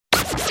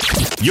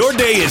Your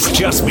day has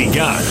just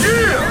begun.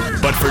 Yeah!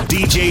 But for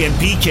DJ and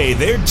PK,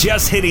 they're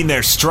just hitting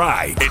their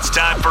stride. It's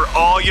time for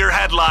all your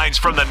headlines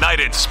from the night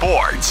in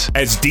sports.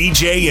 As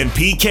DJ and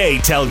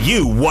PK tell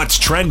you what's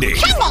trending.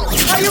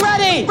 Are you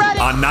ready?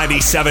 On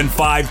 97.5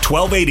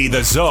 1280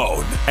 The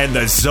Zone and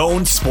The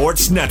Zone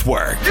Sports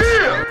Network.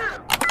 Yeah!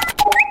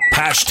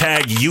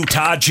 Hashtag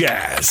Utah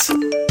Jazz.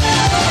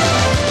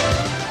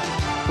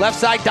 Left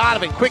side,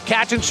 Donovan. Quick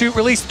catch and shoot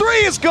release.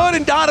 Three is good,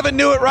 and Donovan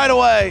knew it right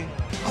away.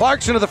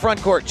 Clarkson to the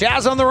front court.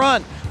 Jazz on the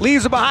run.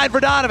 Leaves it behind for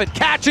Donovan.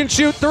 Catch and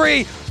shoot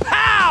three.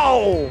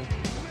 Pow!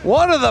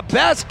 One of the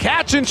best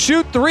catch and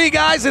shoot three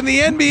guys in the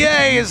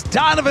NBA is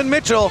Donovan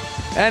Mitchell,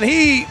 and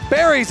he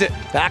buries it.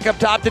 Back up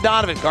top to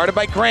Donovan, guarded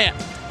by Grant.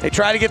 They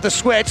try to get the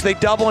switch. They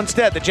double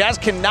instead. The Jazz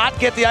cannot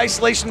get the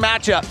isolation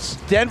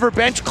matchups. Denver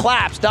bench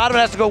claps.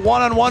 Donovan has to go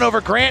one-on-one over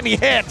Grant, and he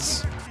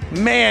hits.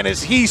 Man,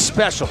 is he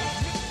special.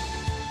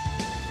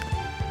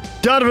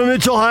 Donovan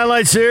Mitchell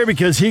highlights there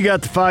because he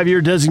got the 5-year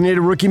designated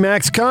rookie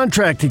max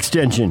contract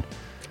extension.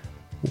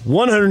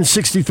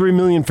 $163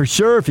 million for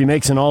sure if he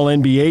makes an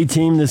All-NBA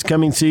team this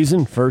coming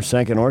season, first,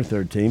 second, or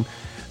third team.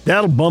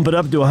 That'll bump it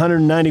up to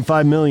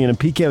 $195 million. And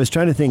PK, I was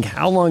trying to think,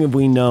 how long have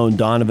we known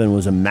Donovan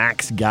was a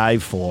max guy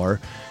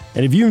for?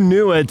 And if you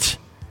knew it,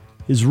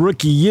 his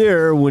rookie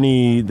year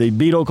when they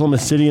beat Oklahoma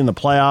City in the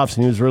playoffs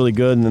and he was really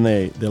good, and then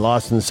they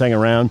lost in the second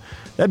round,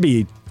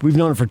 we've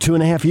known it for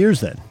 2.5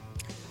 years then.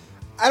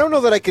 I don't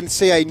know that I can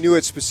say I knew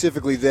it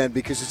specifically then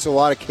because it's a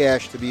lot of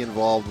cash to be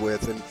involved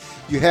with, and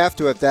you have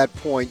to, at that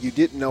point, you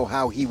didn't know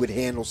how he would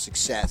handle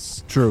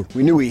success. True.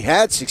 We knew he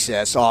had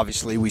success,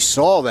 obviously. We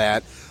saw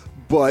that,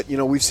 but,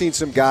 we've seen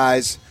some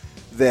guys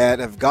that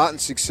have gotten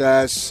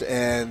success,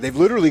 and they've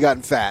literally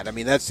gotten fat. I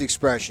mean, that's the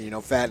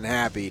expression, fat and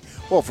happy.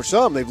 Well, for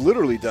some, they've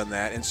literally done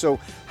that, and so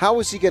how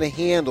is he going to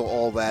handle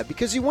all that?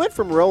 Because he went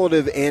from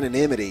relative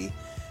anonymity,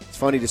 it's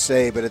funny to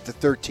say, but at the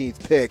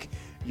 13th pick,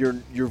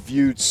 you're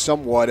viewed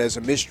somewhat as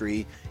a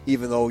mystery,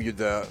 even though you're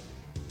the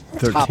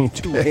top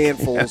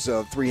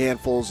three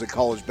handfuls of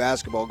college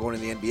basketball going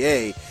in the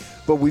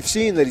NBA. But we've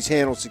seen that he's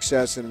handled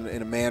success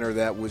in a manner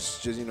that was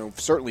just,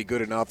 certainly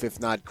good enough, if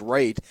not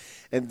great.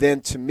 And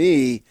then to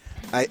me,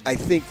 I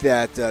think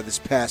that this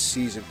past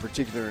season,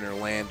 particularly in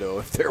Orlando,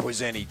 if there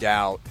was any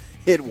doubt,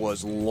 it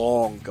was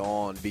long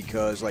gone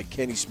because, like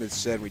Kenny Smith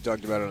said, we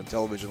talked about it on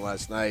television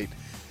last night,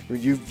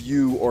 when you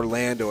view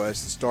Orlando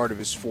as the start of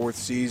his fourth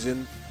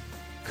season,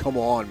 come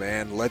on,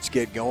 man, let's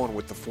get going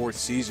with the fourth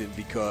season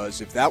because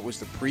if that was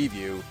the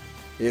preview,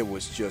 it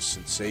was just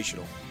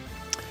sensational.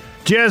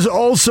 Jazz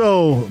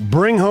also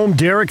bring home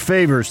Derek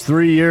Favors,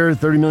 3-year,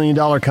 $30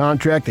 million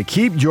contract. They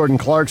keep Jordan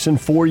Clarkson,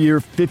 4-year,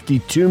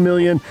 $52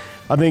 million.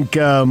 I think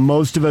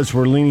most of us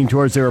were leaning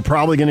towards they were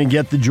probably going to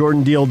get the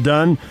Jordan deal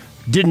done.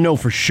 Didn't know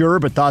for sure,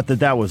 but thought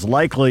that was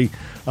likely.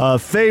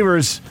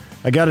 Favors,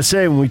 I got to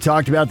say, when we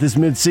talked about this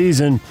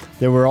midseason,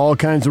 there were all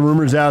kinds of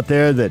rumors out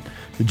there that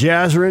the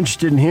Jazz were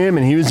interested in him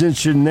and he was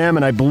interested in them,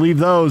 and I believe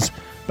those,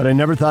 but I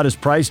never thought his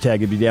price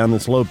tag would be down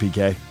this low,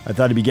 PK. I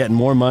thought he'd be getting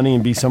more money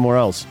and be somewhere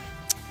else.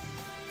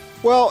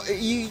 Well,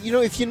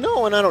 if you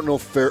know, and I don't know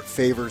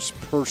Favors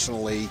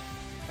personally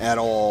at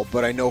all,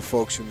 but I know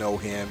folks who know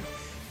him,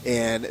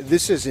 and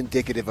this is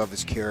indicative of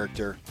his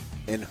character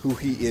and who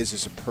he is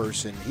as a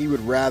person. He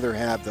would rather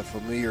have the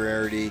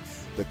familiarity,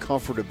 the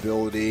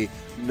comfortability,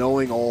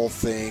 knowing all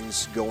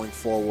things going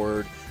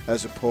forward,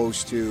 as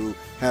opposed to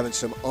having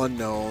some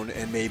unknown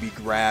and maybe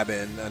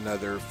grabbing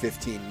another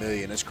 $15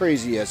 million. As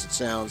crazy as it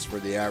sounds for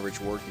the average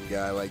working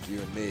guy like you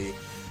and me,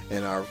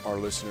 and our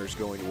listeners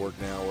going to work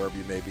now, wherever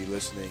you may be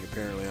listening,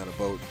 apparently on a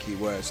boat in Key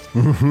West.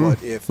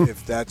 But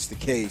if that's the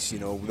case,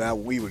 that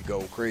we would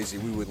go crazy.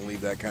 We wouldn't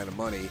leave that kind of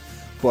money.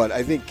 But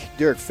I think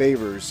Derek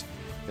Favors,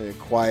 a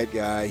quiet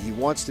guy, he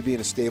wants to be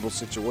in a stable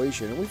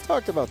situation. And we've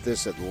talked about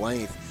this at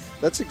length.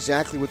 That's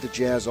exactly what the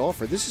Jazz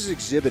offer. This is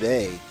Exhibit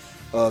A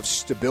of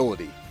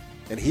stability.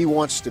 And he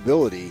wants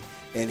stability.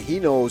 And he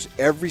knows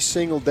every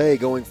single day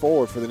going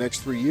forward for the next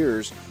 3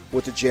 years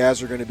what the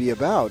Jazz are going to be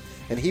about.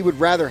 And he would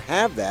rather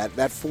have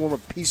that form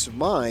of peace of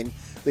mind,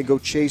 than go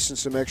chasing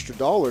some extra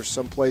dollars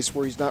someplace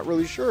where he's not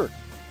really sure.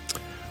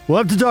 We'll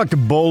have to talk to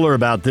Bowler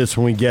about this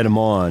when we get him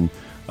on.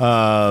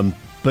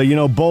 But,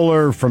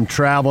 Bowler from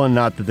traveling,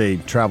 not that they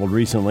traveled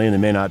recently and they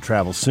may not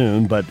travel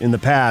soon, but in the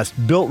past,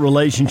 built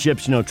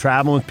relationships,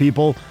 traveling with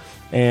people.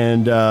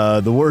 And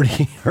the word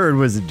he heard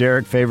was that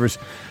Derek Favors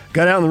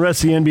got out in the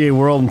rest of the NBA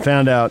world and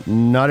found out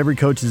not every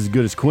coach is as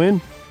good as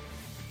Quinn.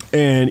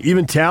 And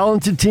even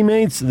talented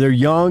teammates, they're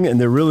young and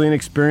they're really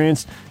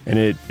inexperienced, and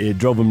it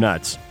drove him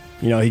nuts.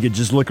 He could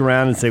just look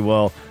around and say,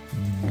 well,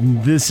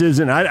 this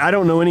isn't, I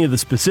don't know any of the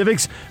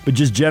specifics, but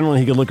just generally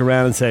he could look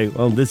around and say,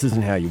 well, this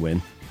isn't how you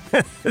win.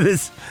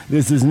 This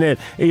isn't it.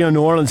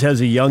 New Orleans has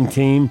a young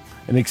team,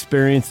 an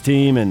experienced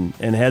team, and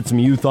had some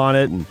youth on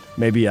it, and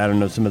maybe, I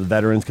don't know, some of the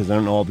veterans because I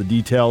don't know all the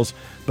details.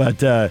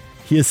 But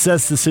he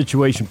assessed the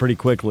situation pretty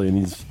quickly, and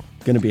he's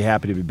going to be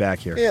happy to be back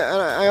here. Yeah,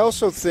 and I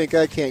also think,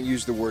 I can't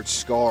use the word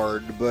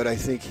scarred, but I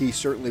think he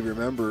certainly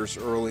remembers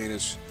early in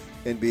his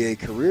NBA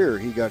career,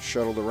 he got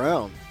shuttled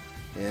around.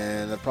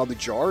 And that probably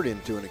jarred him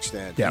to an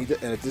extent. Yeah. And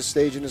at this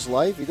stage in his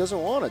life, he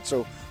doesn't want it.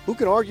 So who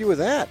can argue with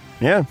that?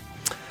 Yeah.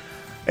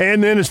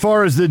 And then as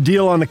far as the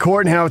deal on the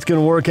court and how it's going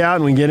to work out,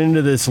 and we can get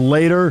into this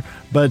later,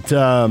 but,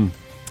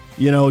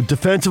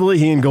 defensively,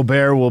 he and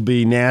Gobert will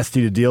be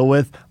nasty to deal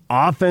with.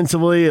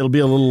 Offensively, it'll be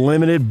a little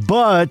limited,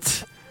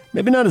 but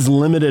maybe not as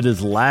limited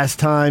as last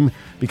time,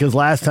 because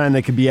last time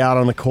they could be out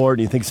on the court,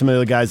 and you think some of the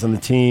other guys on the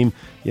team,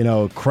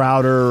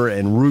 Crowder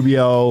and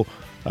Rubio,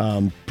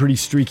 pretty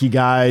streaky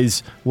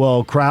guys.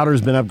 Well,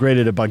 Crowder's been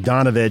upgraded to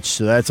Bogdanovich,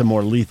 so that's a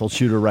more lethal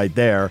shooter right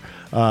there.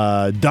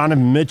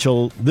 Donovan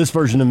Mitchell, this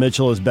version of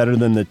Mitchell is better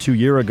than the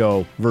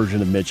 2-year-ago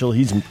version of Mitchell.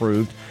 He's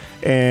improved.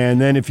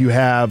 And then if you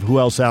have who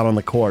else out on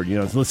the court,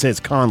 let's say it's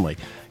Conley.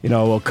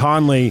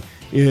 Conley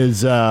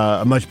is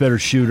a much better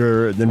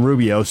shooter than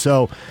Rubio.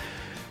 So,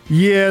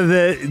 yeah,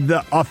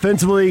 the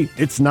offensively,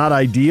 it's not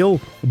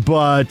ideal,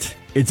 but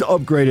it's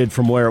upgraded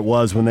from where it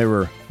was when they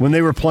were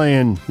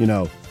playing,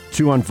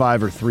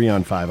 2-on-5 or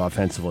 3-on-5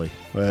 offensively,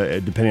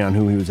 depending on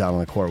who he was out on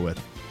the court with.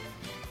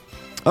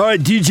 All right,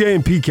 DJ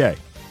and PK.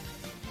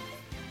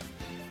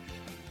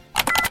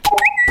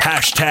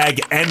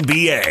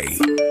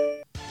 #NBA.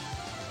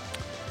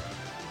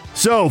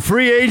 So,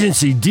 free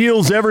agency,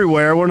 deals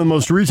everywhere. One of the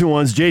most recent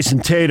ones, Jason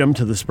Tatum,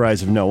 to the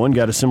surprise of no one,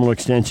 got a similar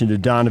extension to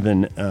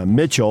Donovan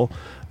Mitchell.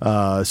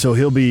 So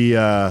he'll be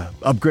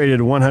upgraded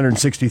to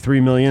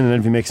 $163 million, and then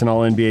if he makes an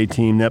All-NBA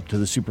team, up to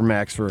the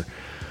Supermax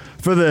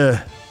for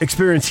the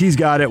experience he's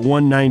got at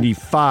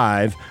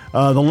 $195.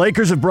 The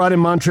Lakers have brought in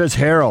Montrezl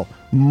Harrell,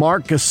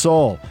 Marc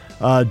Gasol.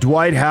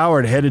 Dwight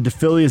Howard headed to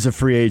Philly as a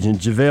free agent.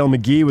 JaVale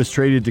McGee was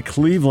traded to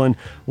Cleveland.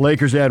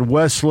 Lakers had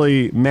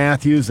Wesley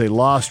Matthews. They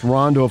lost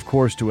Rondo, of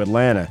course, to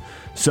Atlanta.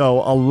 So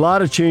a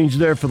lot of change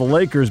there for the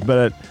Lakers,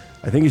 but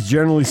I think it's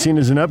generally seen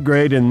as an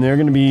upgrade, and they're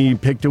going to be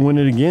picked to win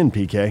it again,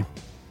 PK.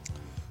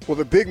 Well,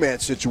 the big man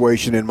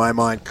situation, in my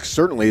mind,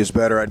 certainly is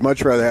better. I'd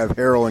much rather have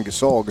Harrell and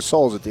Gasol.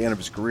 Gasol's at the end of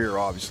his career,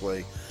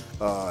 obviously.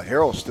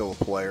 Harrell's still a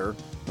player.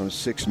 On a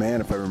sixth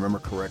man, if I remember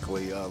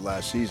correctly,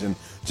 last season.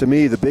 To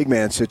me, the big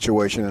man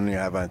situation, and you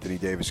have Anthony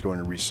Davis going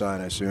to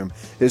re-sign, I assume,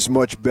 is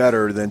much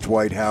better than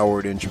Dwight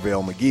Howard and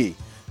JaVale McGee.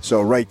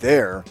 So right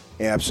there,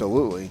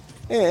 absolutely.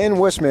 And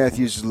Wes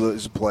Matthews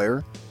is a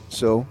player,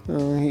 so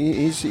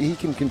he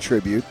can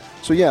contribute.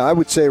 So, yeah, I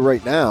would say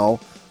right now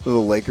the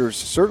Lakers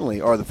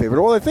certainly are the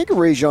favorite. Well, I think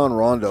Rajon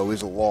Rondo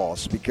is a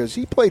loss because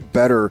he played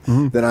better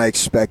than I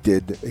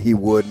expected he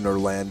would in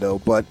Orlando,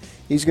 but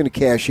he's going to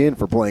cash in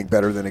for playing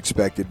better than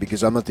expected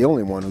because I'm not the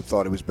only one who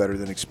thought it was better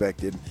than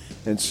expected.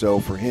 And so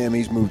for him,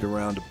 he's moved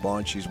around a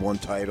bunch. He's won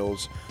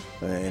titles,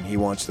 and he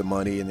wants the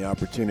money and the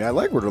opportunity. I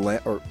like what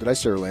did I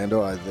say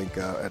Orlando? I think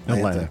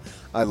Atlanta.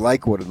 I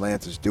like what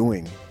Atlanta's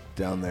doing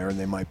down there, and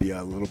they might be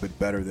a little bit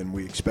better than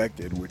we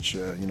expected, which,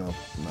 not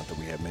that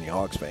we have many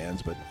Hawks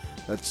fans, but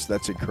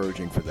that's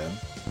encouraging for them.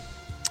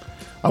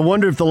 I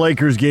wonder if the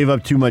Lakers gave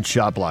up too much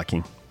shot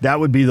blocking. That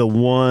would be the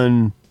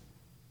one.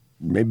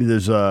 Maybe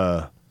there's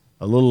a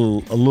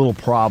little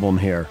problem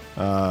here.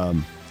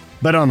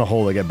 But on the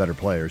whole, they got better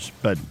players.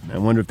 But I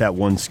wonder if that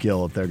one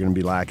skill, if they're going to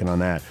be lacking on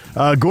that.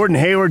 Gordon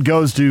Hayward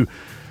goes to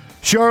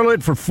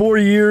Charlotte for 4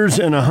 years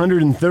and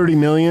 $130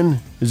 million.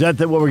 Is that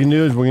what we're going to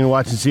do? Is we're going to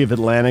watch and see if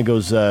Atlanta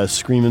goes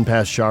screaming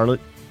past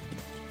Charlotte?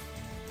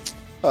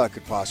 It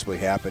could possibly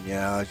happen,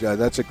 yeah.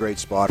 That's a great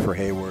spot for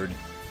Hayward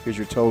because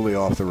you're totally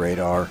off the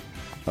radar.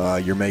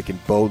 You're making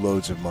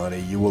boatloads of money.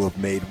 You will have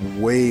made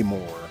way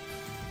more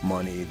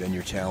money than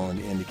your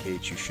talent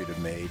indicates you should have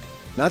made.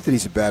 Not that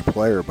he's a bad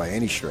player by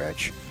any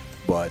stretch,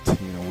 but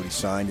what he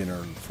signed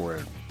for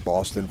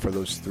Boston for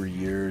those 3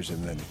 years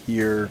and then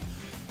here,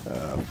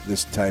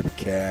 this type of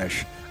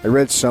cash. I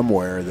read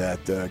somewhere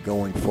that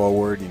going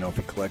forward, if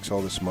he collects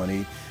all this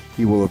money,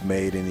 he will have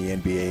made in the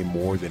NBA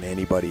more than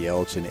anybody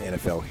else in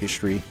NFL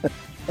history.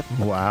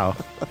 Wow.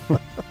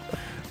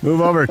 Move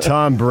over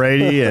Tom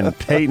Brady and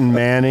Peyton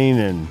Manning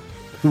and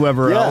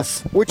whoever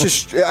else. Which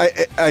is,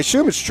 I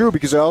assume it's true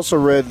because I also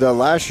read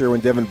last year when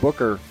Devin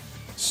Booker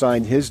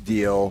signed his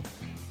deal,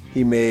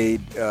 he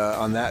made,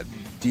 on that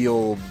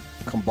deal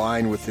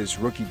combined with his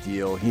rookie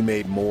deal, he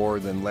made more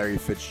than Larry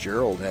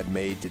Fitzgerald had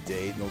made to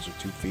date. And those are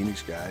two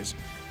Phoenix guys.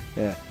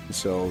 Yeah.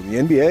 So the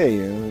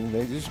NBA,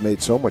 they just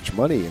made so much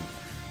money. And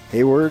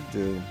Hayward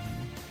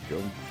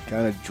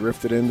kind of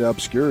drifted into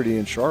obscurity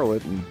in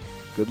Charlotte, and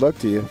good luck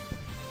to you.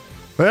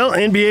 Well,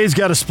 NBA's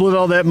got to split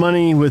all that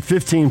money with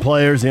 15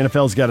 players. The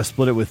NFL's got to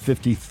split it with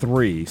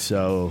 53.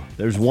 So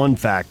there's one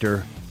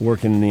factor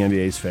working in the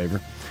NBA's favor.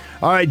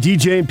 All right,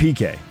 DJ and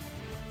PK.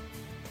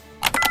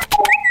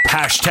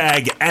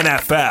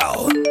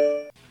 #NFL.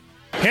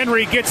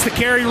 Henry gets the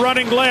carry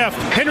running left.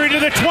 Henry to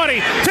the 20,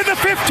 to the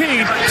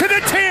 15, to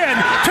the 10,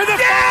 to the 5.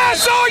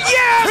 Yes! Oh,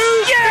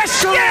 yes!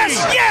 Yes! Victory!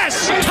 Yes!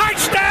 Yes!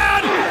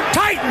 Touchdown,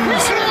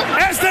 Titans,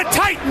 as the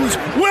Titans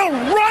will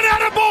run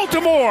out of Baltimore.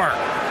 Baltimore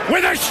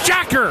with a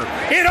shocker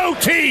in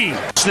OT.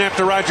 Snap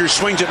to Rodgers,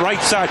 swings it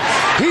right side.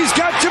 He's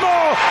got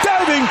Jamal,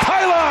 diving,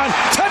 pylon,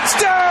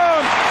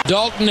 touchdown!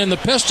 Dalton in the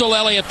pistol,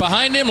 Elliott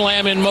behind him,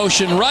 Lamb in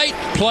motion right,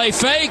 play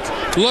fake,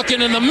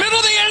 looking in the middle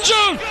of the end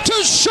zone to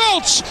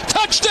Schultz,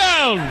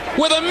 touchdown!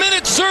 With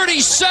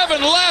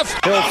 1:37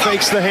 left. Hill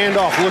fakes the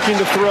handoff, looking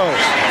to throw,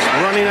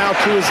 running out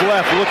to his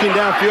left, looking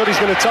downfield, he's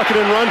going to tuck it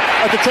and run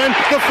at the 10,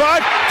 the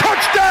 5,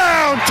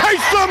 touchdown!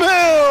 Taysom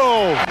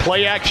Hill!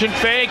 Play action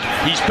fake,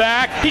 he's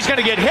back, he's going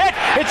to get hit,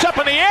 it's up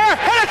in the air,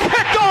 and it's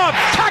picked off!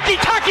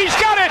 Taki's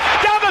got it,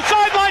 down the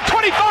sideline,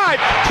 25,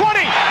 20,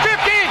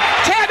 15,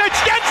 10, it's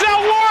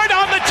Denzel Ward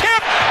on the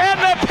tip, and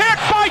the pick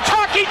by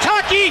Taki,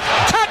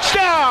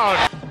 touchdown!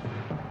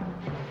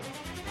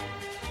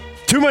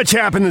 Too much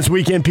happened this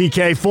weekend,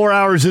 PK. 4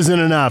 hours isn't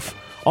enough.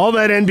 All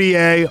that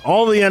NBA,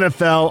 all the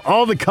NFL,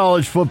 all the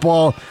college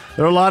football.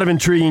 There are a lot of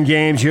intriguing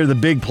games here. The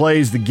big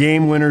plays, the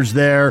game winners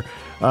there.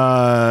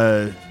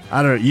 I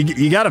don't know.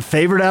 You got a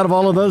favorite out of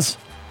all of those?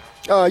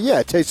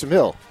 Yeah, Taysom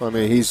Hill. I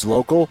mean, he's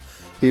local.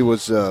 He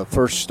was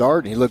first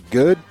start, and he looked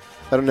good.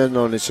 I don't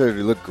know necessarily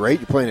he looked great.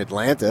 You're playing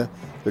Atlanta.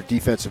 Their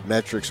defensive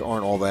metrics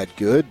aren't all that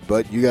good,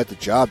 but you got the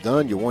job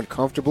done. You won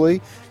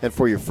comfortably. And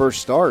for your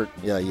first start,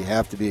 yeah, you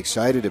have to be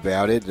excited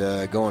about it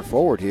going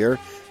forward here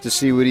to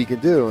see what he can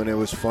do. And it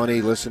was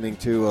funny listening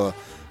to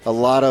a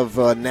lot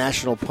of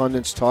national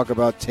pundits talk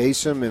about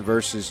Taysom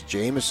versus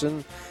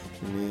Jameson.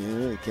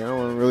 Yeah, I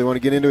don't really want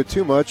to get into it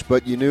too much,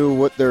 but you knew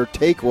what their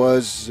take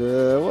was.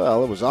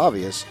 Well, it was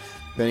obvious,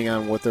 depending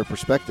on what their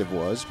perspective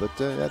was.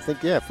 But I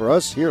think, yeah, for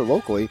us here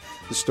locally,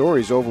 the story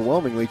is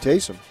overwhelmingly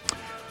Taysom.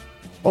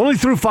 Only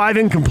threw 5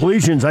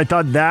 incompletions. I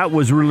thought that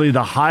was really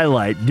the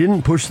highlight.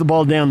 Didn't push the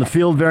ball down the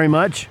field very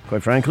much,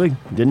 quite frankly.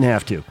 Didn't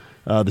have to.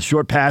 The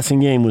short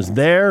passing game was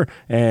there,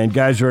 and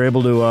guys were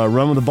able to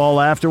run with the ball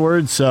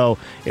afterwards, so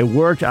it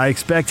worked. I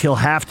expect he'll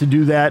have to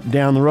do that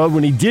down the road.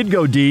 When he did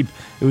go deep,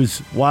 it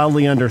was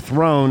wildly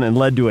underthrown and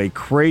led to a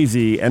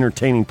crazy,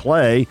 entertaining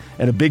play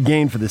and a big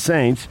gain for the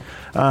Saints.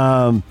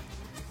 And,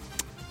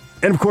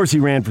 of course, he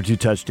ran for 2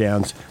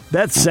 touchdowns.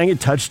 That second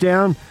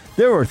touchdown,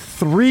 there were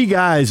 3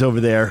 guys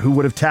over there who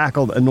would have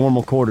tackled a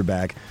normal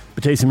quarterback.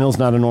 But Taysom Hill's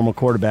not a normal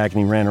quarterback, and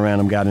he ran around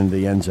and got into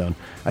the end zone.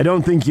 I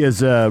don't think he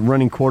has a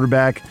running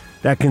quarterback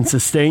that can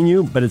sustain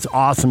you, but it's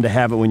awesome to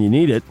have it when you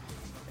need it.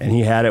 And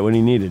he had it when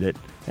he needed it,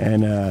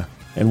 and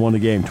won the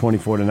game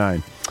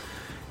 24-9.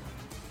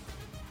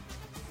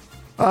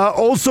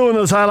 Also in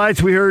those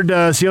highlights, we heard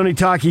Sione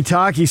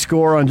Taki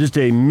score on just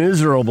a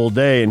miserable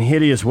day in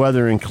hideous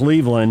weather in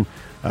Cleveland.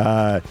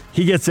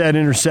 He gets that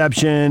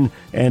interception,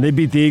 and they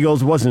beat the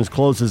Eagles. It wasn't as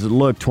close as it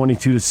looked,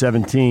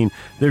 22-17.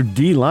 Their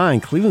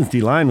D-line, Cleveland's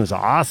D-line was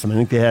awesome. I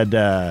think they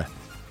had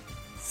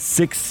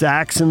 6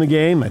 sacks in the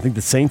game. I think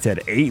the Saints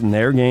had 8 in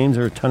their games.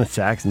 There were a ton of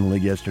sacks in the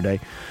league yesterday.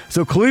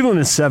 So Cleveland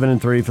is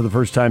 7-3 for the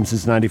first time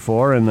since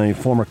 '94, and the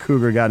former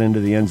Cougar got into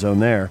the end zone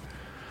there.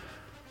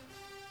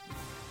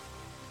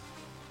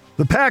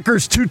 The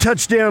Packers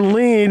 2-touchdown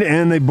lead,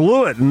 and they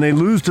blew it, and they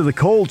lose to the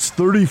Colts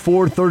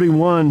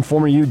 34-31.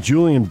 Former Ute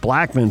Julian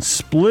Blackmon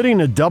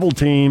splitting a double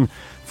team,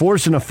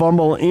 forcing a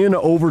fumble in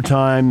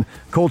overtime.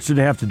 Colts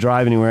didn't have to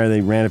drive anywhere. They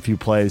ran a few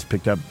plays,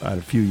 picked up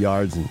a few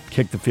yards, and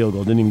kicked the field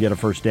goal. Didn't even get a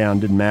first down.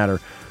 Didn't matter.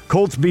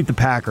 Colts beat the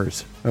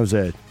Packers. That was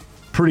a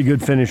pretty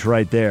good finish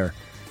right there.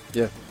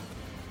 Yeah.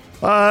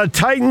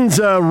 Titans,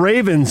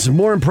 Ravens,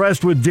 more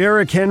impressed with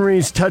Derrick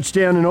Henry's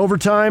touchdown in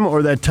overtime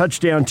or that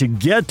touchdown to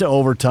get to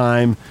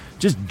overtime?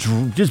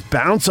 Just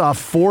bounce off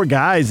 4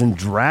 guys and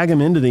drag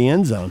him into the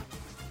end zone.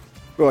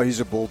 Well, he's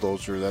a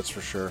bulldozer, that's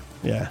for sure.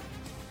 Yeah.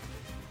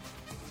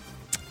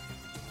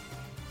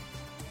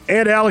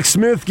 And Alex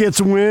Smith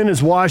gets a win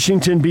as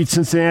Washington beats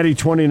Cincinnati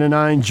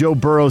 20-9. Joe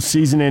Burrow's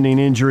season-ending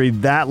injury,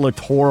 that looked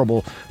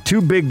horrible.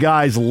 2 big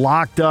guys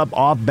locked up,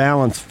 off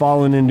balance,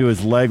 falling into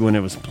his leg when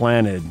it was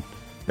planted.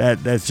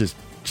 That's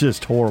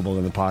just horrible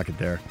in the pocket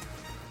there.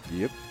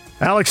 Yep.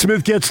 Alex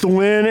Smith gets the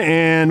win,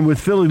 and with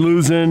Philly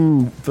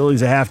losing,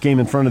 Philly's a half game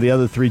in front of the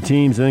other 3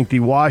 teams. I think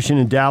the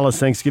Washington-Dallas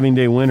Thanksgiving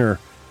Day winner,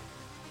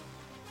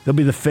 they'll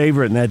be the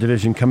favorite in that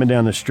division coming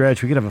down the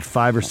stretch. We could have a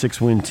 5 or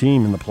 6 win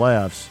team in the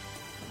playoffs.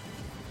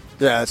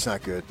 Yeah, that's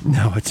not good.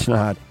 No, it's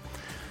not.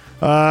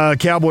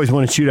 Cowboys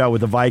won a shootout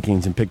with the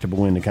Vikings and picked up a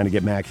win to kind of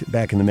get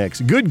back in the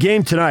mix. Good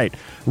game tonight.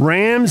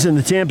 Rams and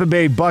the Tampa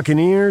Bay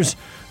Buccaneers.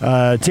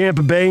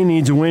 Tampa Bay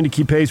needs a win to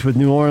keep pace with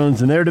New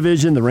Orleans in their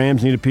division. The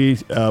Rams need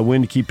a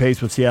win to keep pace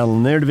with Seattle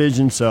in their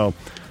division. So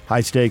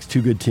high stakes,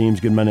 2 good teams.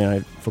 Good Monday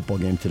Night Football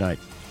game tonight.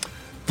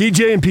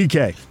 DJ and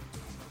PK.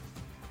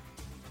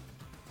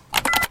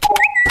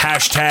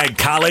 Hashtag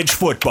college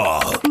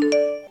football.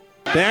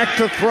 Back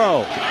to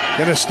throw.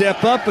 Going to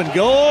step up and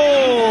go.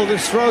 Oh,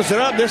 this throws it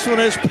up. This one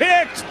is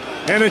picked.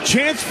 And a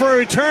chance for a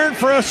return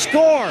for a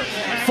score.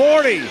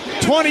 40,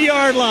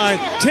 20-yard line.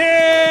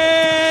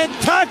 10,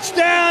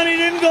 touchdown. He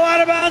didn't go out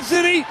of bounds,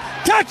 did he?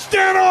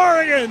 Touchdown,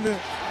 Oregon.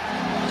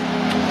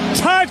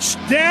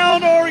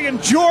 Touchdown,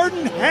 Oregon.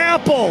 Jordan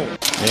Happel.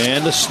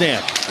 And the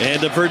snap.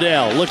 And to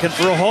Verdell. Looking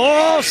for a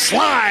hole.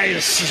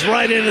 Slice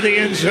right into the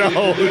end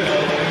zone.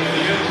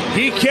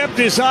 He kept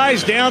his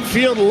eyes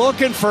downfield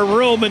looking for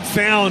room and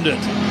found it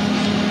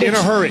in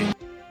a hurry.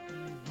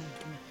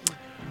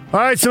 All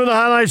right, some of the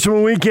highlights from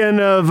a weekend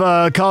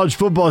of college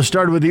football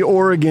started with the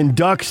Oregon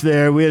Ducks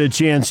there. We had a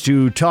chance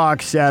to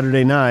talk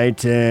Saturday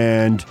night,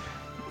 and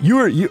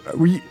would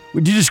you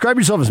describe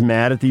yourself as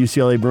mad at the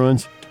UCLA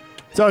Bruins?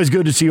 It's always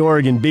good to see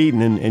Oregon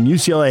beaten, and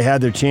UCLA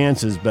had their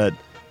chances, but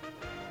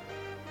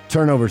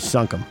turnovers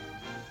sunk them.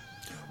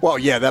 Well,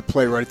 yeah, that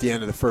play right at the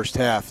end of the first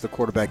half, the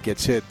quarterback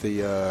gets hit,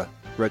 the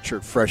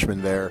redshirt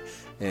freshman there,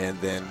 and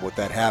then what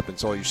that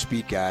happens, all your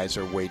speed guys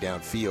are way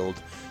downfield,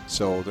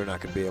 so they're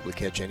not going to be able to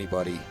catch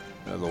anybody,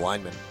 the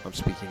linemen I'm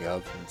speaking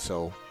of. And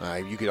so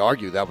you could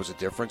argue that was a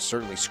difference.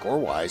 Certainly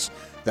score-wise,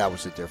 that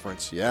was a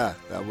difference. Yeah,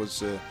 that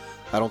was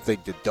I don't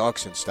think the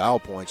Ducks in style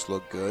points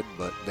look good,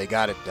 but they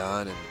got it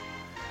done, and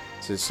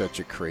it's just such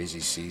a crazy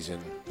season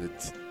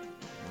that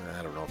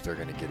I don't know if they're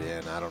going to get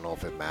in. I don't know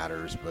if it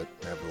matters, but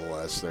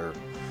nevertheless, they're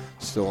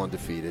still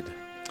undefeated.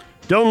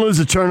 Don't lose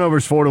the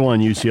turnovers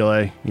 4-1,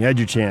 UCLA. You had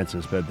your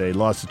chances, but they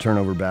lost the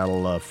turnover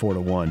battle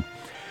 4-1.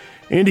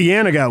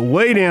 Indiana got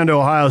way down to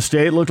Ohio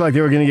State. Looked like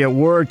they were going to get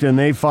worked, and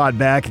they fought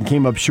back and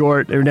came up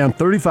short. They were down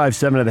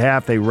 35-7 at the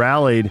half. They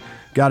rallied,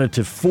 got it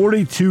to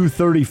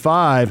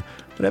 42-35.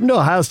 What happened to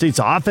Ohio State's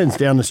offense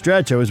down the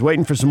stretch? I was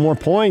waiting for some more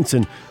points,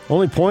 and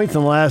only point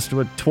in the last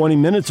 20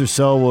 minutes or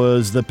so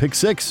was the pick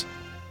six.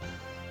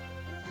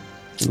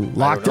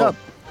 Locked up.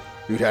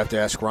 You'd have to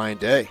ask Ryan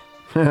Day.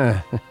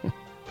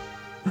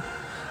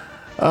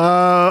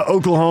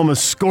 Oklahoma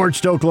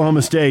scorched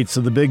Oklahoma State,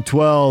 so the Big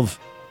 12,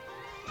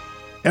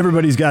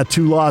 everybody's got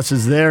 2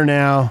 losses there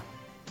now.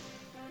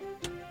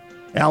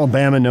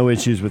 Alabama, no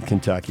issues with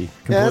Kentucky.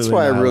 Yeah, that's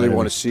why I really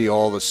want to see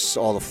all the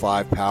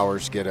 5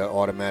 powers get an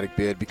automatic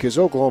bid, because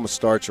Oklahoma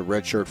starts a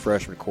redshirt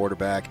freshman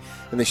quarterback,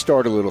 and they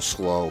start a little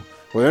slow.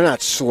 Well, they're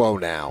not slow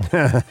now.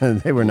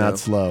 They were not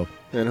slow.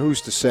 And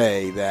who's to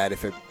say that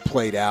if it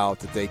played out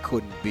that they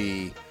couldn't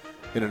be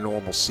in a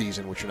normal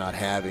season, which you're not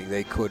having,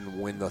 they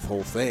couldn't win the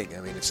whole thing. I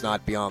mean, it's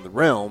not beyond the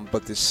realm,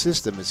 but this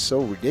system is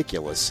so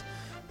ridiculous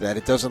that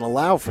it doesn't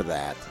allow for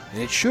that,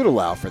 and it should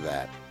allow for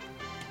that.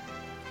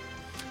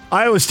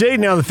 Iowa State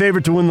now the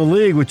favorite to win the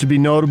league, which would be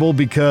notable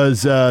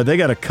because they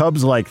got a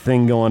Cubs-like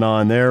thing going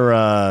on. They're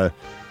a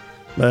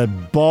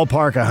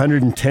ballpark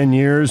 110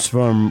 years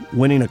from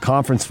winning a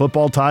conference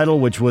football title,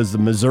 which was the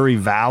Missouri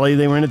Valley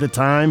they were in at the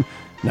time,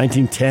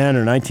 1910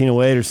 or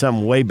 1908 or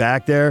something way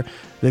back there.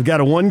 They've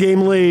got a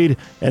 1-game lead,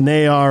 and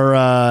they are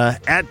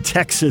at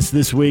Texas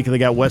this week, and they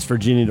got West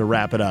Virginia to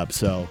wrap it up.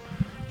 So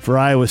for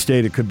Iowa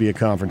State, it could be a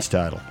conference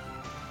title.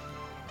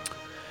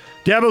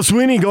 Dabo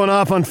Swinney going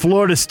off on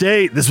Florida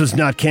State. This was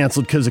not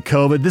canceled because of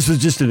COVID. This was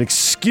just an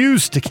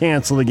excuse to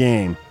cancel the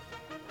game.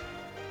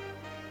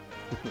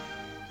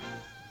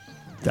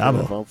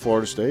 Dabo. If I'm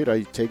Florida State,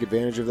 I take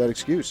advantage of that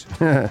excuse.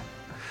 2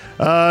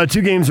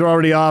 games are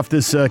already off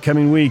this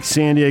coming week.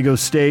 San Diego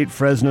State,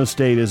 Fresno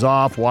State is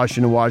off.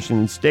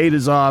 Washington State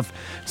is off.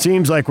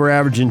 Seems like we're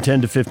averaging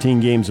 10 to 15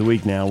 games a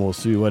week now. We'll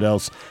see what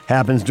else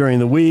happens during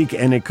the week,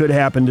 and it could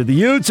happen to the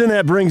Utes, and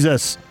that brings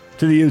us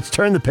to the Utes.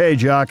 Turn the page,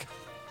 Jock.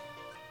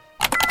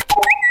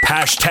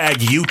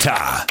 Hashtag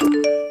Utah.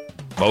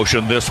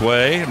 Motion this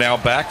way, now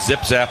back,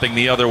 zip-zapping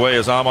the other way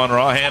as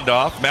Amon-Ra,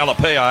 handoff,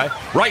 Malapei,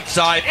 right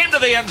side, into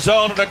the end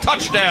zone, and a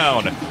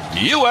touchdown,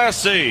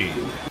 USC.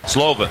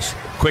 Slovis,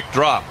 quick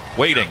drop,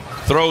 waiting,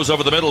 throws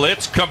over the middle,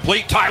 it's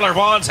complete, Tyler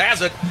Vaughns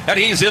has it, and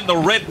he's in the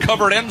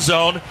red-covered end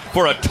zone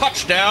for a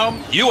touchdown,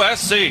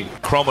 USC.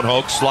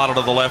 Kromenhoek slotted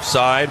to the left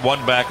side,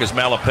 one back is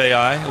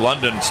Malapei,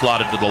 London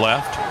slotted to the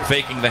left,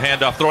 faking the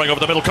handoff, throwing over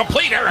the middle,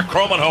 complete, Eric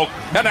Kromenhoek,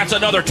 and that's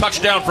another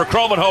touchdown for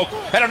Kromenhoek,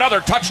 and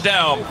another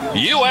touchdown,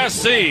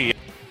 USC.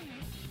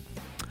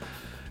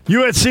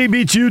 USC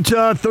beats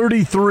Utah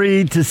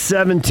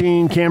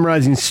 33-17. Cam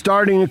Rising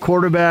starting at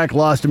quarterback,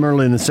 lost him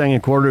early in the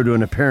second quarter to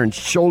an apparent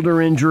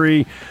shoulder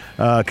injury.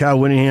 Kyle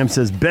Whittingham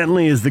says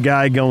Bentley is the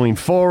guy going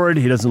forward.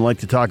 He doesn't like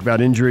to talk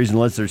about injuries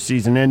unless they're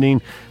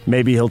season-ending.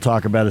 Maybe he'll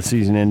talk about a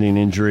season-ending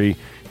injury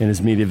in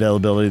his media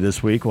availability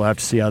this week. We'll have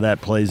to see how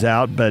that plays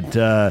out.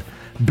 But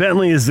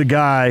Bentley is the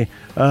guy.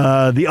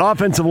 The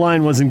offensive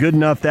line wasn't good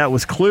enough. That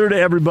was clear to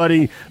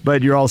everybody,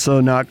 but you're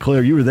also not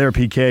clear. You were there,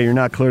 PK. You're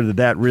not clear that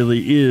that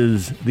really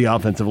is the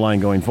offensive line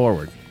going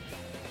forward.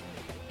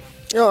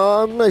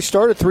 They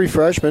started 3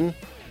 freshmen,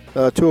 2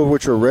 of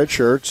which are red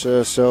shirts,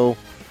 so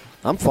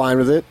I'm fine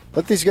with it.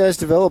 Let these guys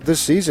develop this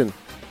season.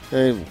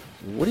 And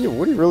what are you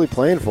really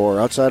playing for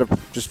outside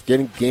of just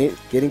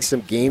getting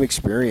some game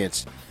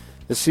experience?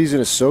 This season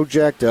is so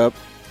jacked up.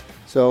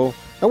 So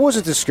I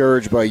wasn't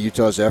discouraged by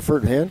Utah's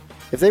effort, man.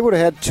 If they would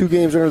have had 2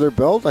 games under their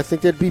belt, I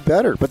think they'd be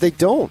better. But they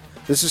don't.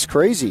 This is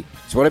crazy.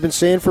 It's what I've been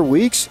saying for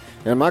weeks,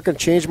 and I'm not going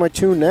to change my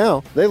tune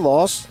now. They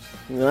lost.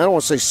 And I don't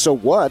want to say so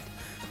what,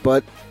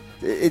 but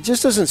it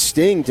just doesn't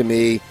sting to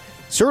me,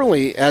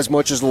 certainly as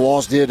much as the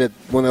loss did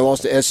when they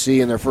lost to SC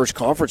in their first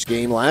conference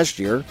game last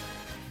year,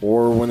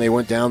 or when they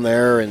went down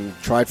there and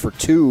tried for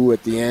 2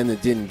 at the end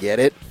and didn't get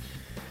it.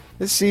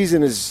 This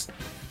season is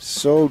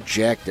so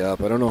jacked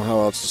up. I don't know how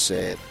else to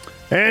say it.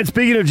 And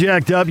speaking of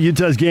jacked up,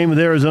 Utah's game with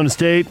Arizona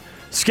State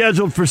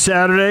scheduled for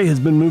Saturday has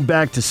been moved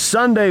back to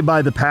Sunday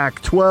by the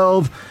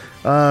Pac-12.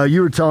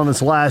 You were telling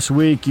us last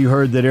week you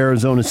heard that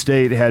Arizona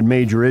State had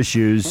major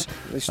issues.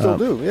 They still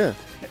do, yeah.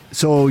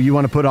 So you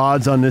want to put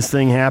odds on this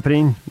thing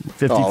happening?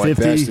 50-50? Oh, at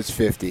best it's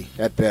 50.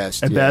 At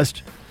best. At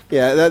best?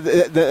 Yeah, and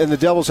the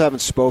Devils haven't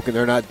spoken.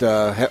 They're not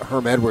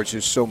Herm Edwards,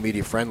 who's so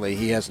media friendly.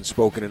 He hasn't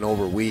spoken in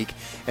over a week,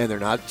 and they're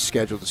not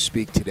scheduled to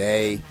speak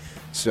today.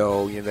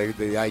 So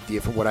the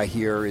idea, from what I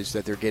hear, is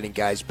that they're getting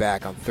guys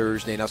back on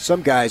Thursday. Now,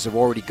 some guys have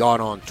already gone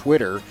on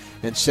Twitter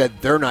and said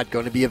they're not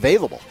going to be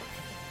available.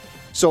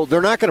 So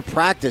they're not going to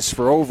practice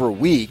for over a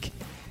week,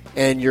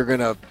 and you're going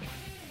to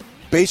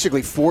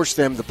basically force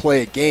them to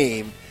play a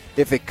game,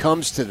 if it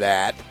comes to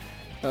that,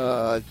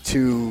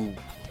 to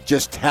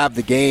just have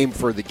the game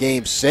for the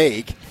game's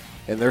sake,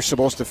 and they're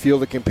supposed to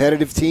field a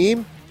competitive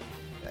team?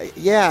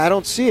 Yeah, I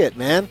don't see it,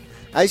 man.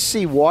 I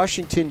see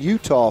Washington,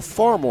 Utah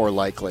far more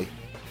likely.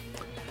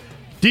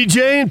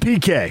 DJ and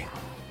PK.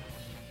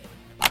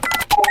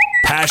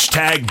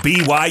 Hashtag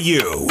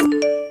BYU.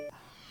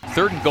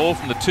 3rd and goal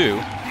from the 2.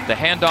 The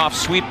handoff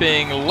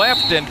sweeping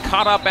left and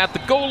caught up at the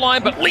goal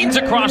line, but leans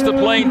across the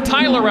plane.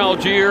 Tyler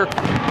Algier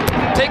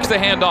takes the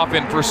handoff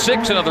in for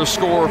 6. Another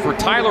score for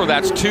Tyler.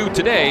 That's 2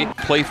 today.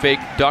 Play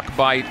fake duck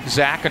by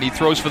Zach, and he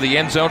throws for the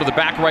end zone to the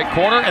back right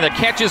corner, and the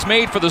catch is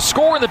made for the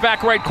score in the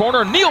back right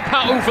corner. Neil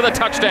Pau'u for the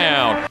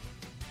touchdown.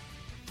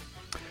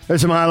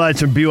 There's some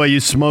highlights from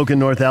BYU smoking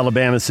North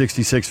Alabama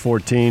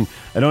 66-14.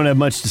 I don't have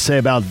much to say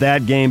about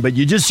that game, but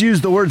you just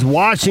used the words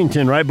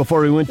Washington right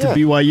before we went to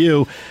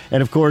BYU.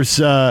 And, of course,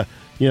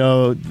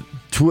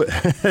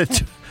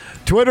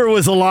 Twitter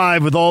was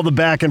alive with all the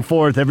back and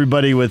forth,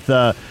 everybody with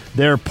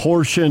their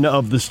portion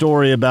of the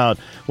story about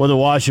whether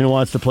Washington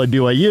wants to play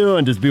BYU,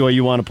 and does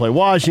BYU want to play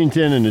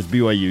Washington, and is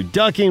BYU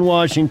ducking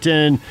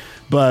Washington.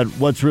 But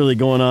what's really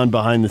going on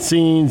behind the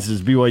scenes?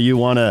 Does BYU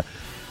want to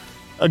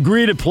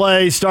agree to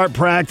play, start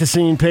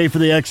practicing, pay for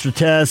the extra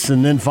tests,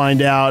 and then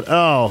find out,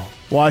 oh,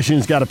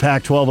 Washington's got a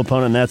Pac-12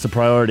 opponent, and that's a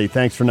priority.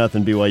 Thanks for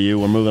nothing, BYU.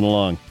 We're moving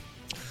along.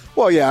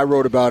 Well, yeah, I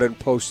wrote about it and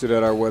posted it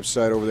at our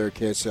website over there at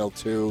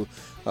KSL2.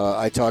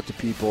 I talked to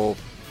people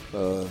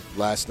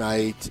last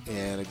night,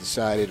 and I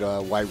decided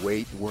why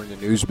wait? We're in the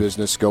news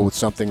business. Go with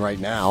something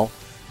right now.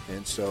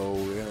 And so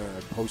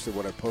I posted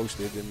what I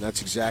posted, and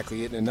that's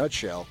exactly it in a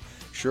nutshell.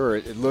 Sure,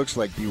 it looks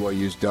like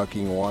BYU's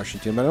ducking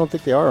Washington, but I don't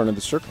think they are under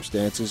the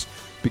circumstances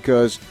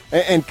because –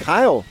 and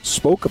Kyle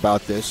spoke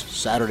about this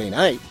Saturday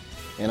night,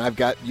 and I've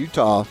got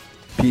Utah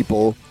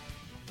people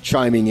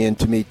chiming in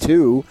to me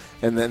too,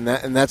 and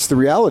that's the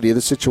reality of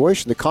the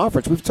situation. The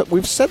conference,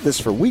 we've said this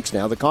for weeks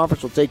now, the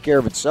conference will take care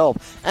of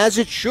itself, as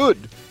it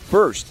should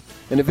first.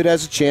 And if it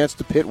has a chance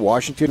to pit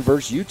Washington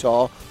versus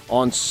Utah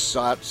on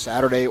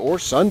Saturday or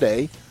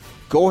Sunday,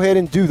 go ahead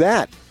and do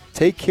that.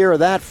 Take care of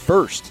that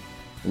first.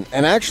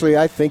 And actually,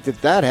 I think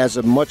that has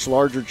a much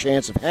larger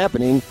chance of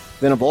happening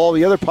than of all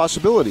the other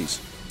possibilities.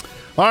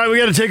 All right, we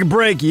got to take a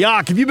break.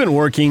 Yak, have you been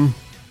working?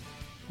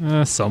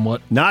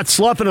 Somewhat. Not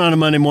sloughing on a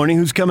Monday morning.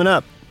 Who's coming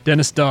up?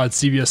 Dennis Dodd,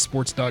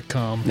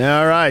 CBSSports.com.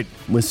 All right.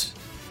 Was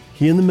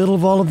he in the middle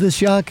of all of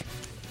this, Yak?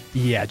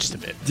 Yeah, just a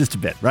bit. Just a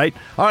bit, right?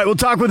 All right, we'll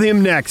talk with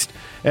him next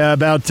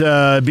about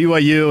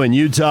BYU and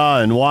Utah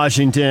and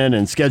Washington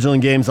and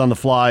scheduling games on the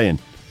fly and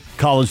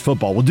college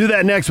football. We'll do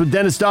that next with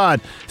Dennis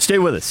Dodd. Stay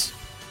with us.